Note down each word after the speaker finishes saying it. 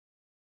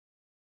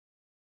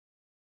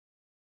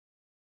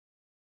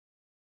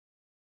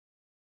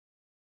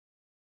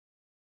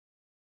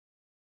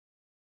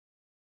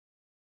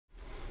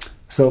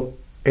So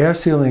air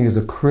sealing is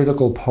a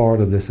critical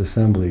part of this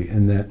assembly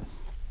in that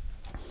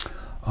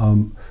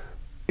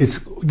it's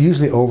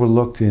usually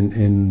overlooked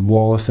in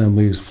wall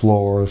assemblies,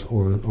 floors,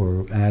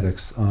 or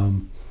attics.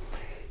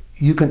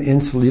 You can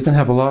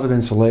have a lot of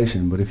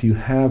insulation, but if you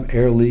have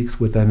air leaks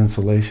with that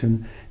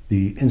insulation,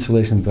 the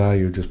insulation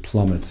value just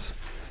plummets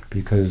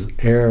because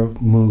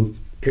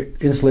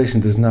insulation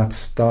does not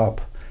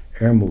stop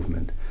air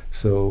movement.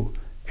 So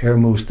air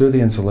moves through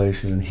the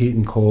insulation, and heat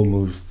and cold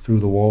moves through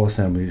the wall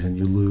assemblies, and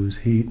you lose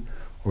heat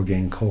or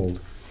gain cold.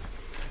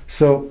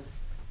 So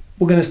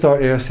we're going to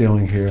start air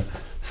sealing here.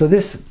 So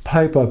this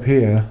pipe up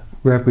here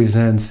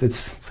represents,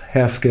 it's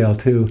half scale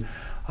too,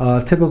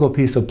 a typical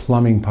piece of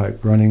plumbing pipe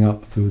running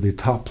up through the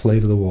top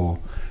plate of the wall.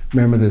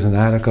 Remember, there's an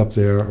attic up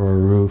there or a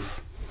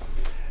roof.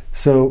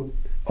 So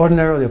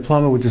ordinarily a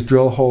plumber would just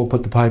drill a hole,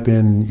 put the pipe in,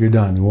 and you're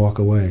done, and walk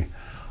away.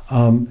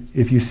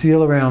 If you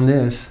seal around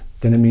this,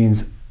 then it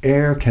means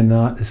air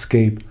cannot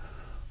escape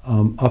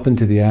up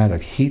into the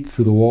attic. Heat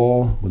through the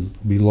wall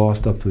would be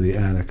lost up through the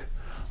attic.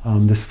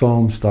 This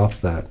foam stops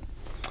that.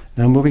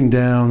 Now moving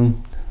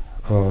down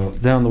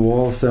the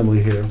wall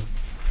assembly here.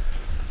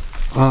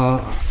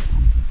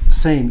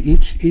 Same.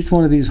 Each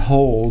one of these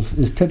holes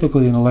is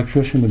typically an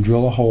electrician would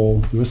drill a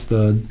hole through a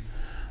stud,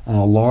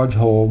 large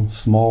hole,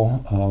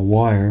 small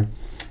wire,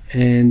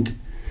 and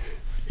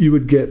you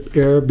would get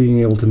air being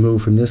able to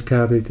move from this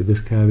cavity to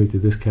this cavity to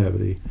this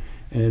cavity.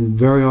 And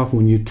very often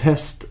when you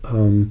test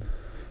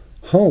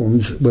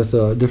homes with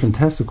different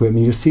test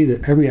equipment, you see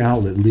that every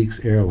outlet leaks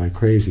air like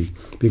crazy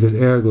because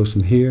air goes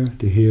from here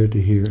to here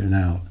to here and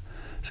out.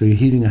 So you're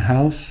heating a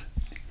house,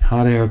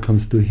 hot air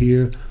comes through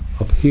here,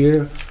 up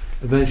here,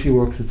 eventually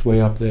works its way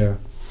up there.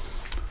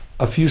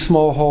 A few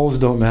small holes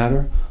don't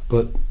matter,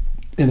 but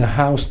in a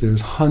house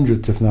there's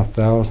hundreds if not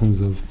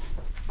thousands of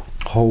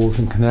holes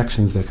and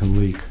connections that can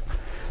leak.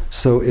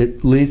 So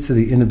it leads to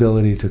the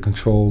inability to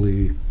control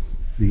the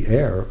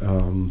air,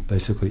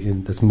 basically,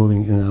 that's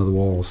moving in and out of the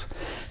walls.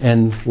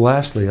 And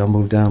lastly, I'll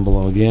move down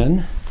below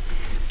again.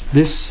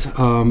 This,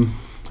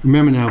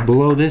 remember now,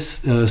 below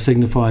this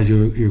signifies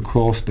your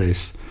crawl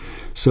space.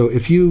 So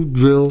if you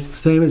drill,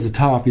 same as the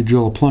top, you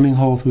drill a plumbing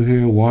hole through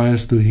here,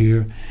 wires through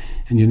here,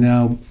 and you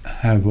now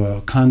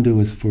have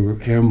conduits for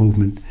air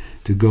movement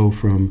to go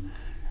from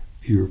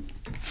your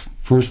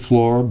first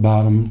floor,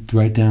 bottom,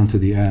 right down to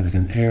the attic,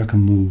 and air can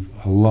move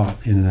a lot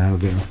in and out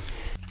of there.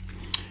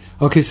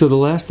 Okay, so the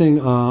last thing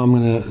I'm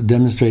going to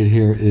demonstrate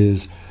here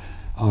is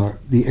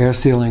the air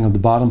sealing of the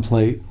bottom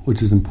plate,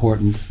 which is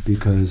important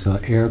because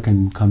air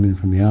can come in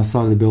from the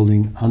outside of the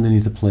building,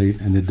 underneath the plate,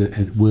 and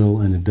it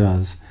will and it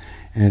does,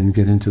 and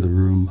get into the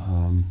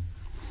room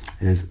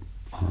as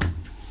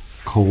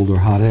cold or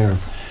hot air.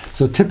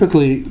 So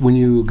typically when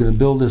you're going to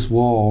build this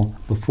wall,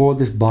 before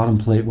this bottom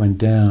plate went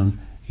down,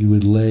 you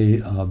would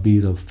lay a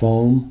bead of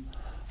foam.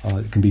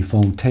 It can be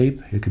foam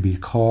tape, it could be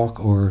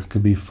caulk, or it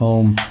could be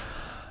foam.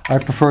 I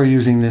prefer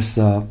using this,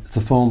 it's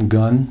a foam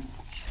gun,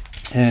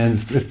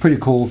 and it's pretty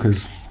cool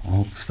because, I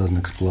hope this doesn't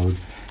explode.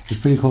 It's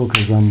pretty cool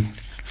because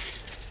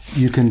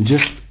you can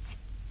just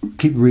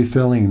keep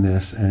refilling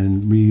this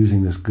and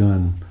reusing this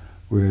gun,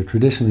 where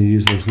traditionally you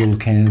use those little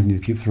cans and you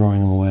keep throwing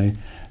them away.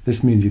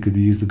 This means you could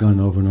use the gun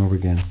over and over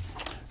again.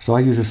 So I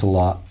use this a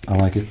lot, I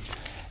like it.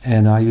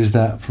 And I use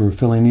that for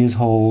filling these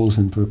holes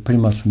and for pretty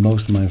much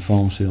most of my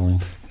foam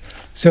sealing.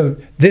 So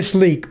this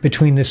leak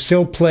between the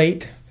sill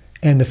plate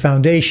and the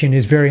foundation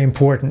is very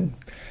important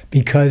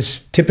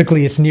because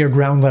typically it's near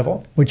ground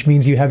level, which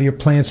means you have your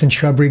plants and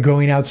shrubbery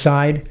growing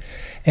outside,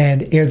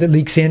 and air that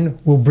leaks in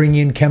will bring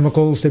in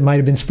chemicals that might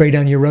have been sprayed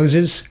on your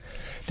roses.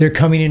 They're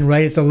coming in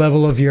right at the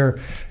level of your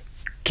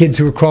kids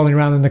who are crawling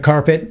around on the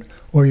carpet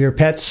or your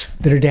pets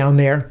that are down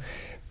there.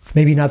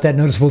 Maybe not that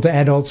noticeable to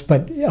adults,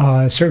 but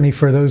certainly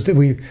for those that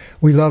we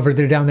love, or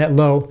they're down that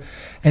low.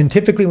 And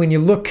typically when you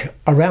look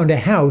around a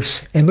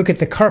house and look at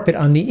the carpet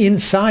on the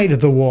inside of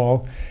the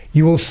wall,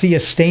 you will see a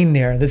stain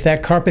there,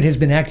 that carpet has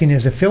been acting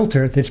as a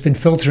filter that's been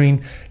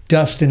filtering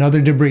dust and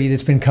other debris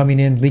that's been coming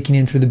in, leaking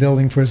in through the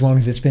building for as long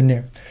as it's been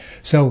there.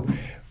 So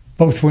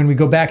both when we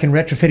go back and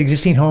retrofit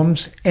existing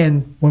homes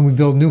and when we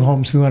build new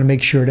homes, we want to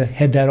make sure to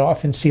head that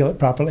off and seal it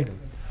properly.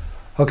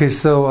 Okay,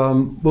 so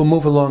we'll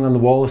move along on the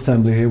wall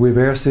assembly here. We've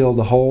air sealed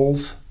the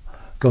holes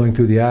going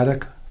through the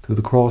attic, through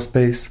the crawl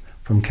space,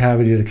 from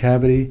cavity to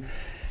cavity,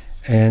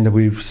 and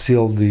we've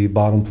sealed the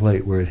bottom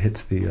plate where it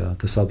hits the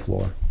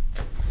subfloor.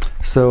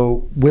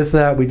 So with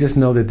that, we just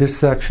know that this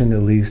section,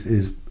 at least,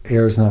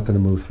 air is not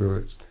going to move through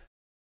it.